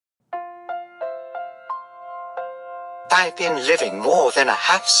I've been living more than a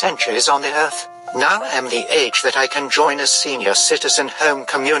half-centuries on the earth. Now I'm the age that I can join a senior citizen home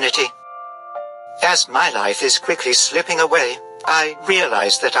community. As my life is quickly slipping away, I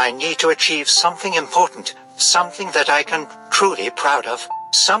realize that I need to achieve something important, something that I can truly proud of,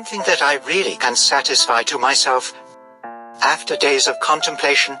 something that I really can satisfy to myself. After days of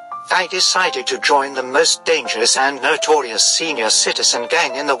contemplation, I decided to join the most dangerous and notorious senior citizen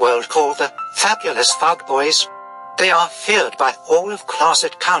gang in the world called the Fabulous Fug Boys. They are feared by all of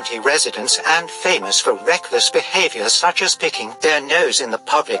Closet County residents and famous for reckless behaviors such as picking their nose in the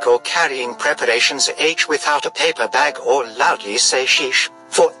public or carrying preparations H without a paper bag or loudly say sheesh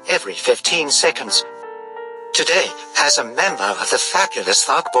for every 15 seconds. Today, as a member of the Fabulous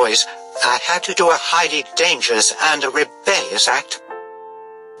Fug Boys, I had to do a highly dangerous and a rebellious act.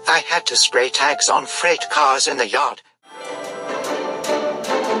 I had to spray tags on freight cars in the yard.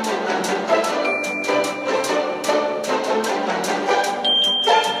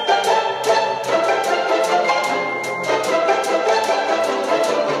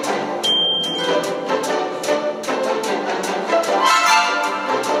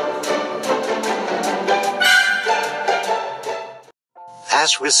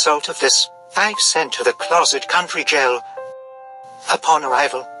 As a result of this, I was sent to the Closet Country Jail. Upon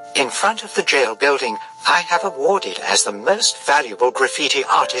arrival, in front of the jail building, I have awarded as the most valuable graffiti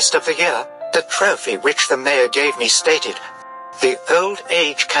artist of the year. The trophy which the mayor gave me stated, "The old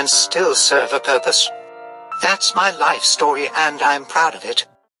age can still serve a purpose." That's my life story and I'm proud of it.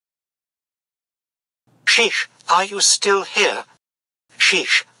 Sheesh, are you still here?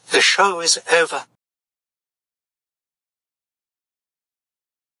 Sheesh, the show is over.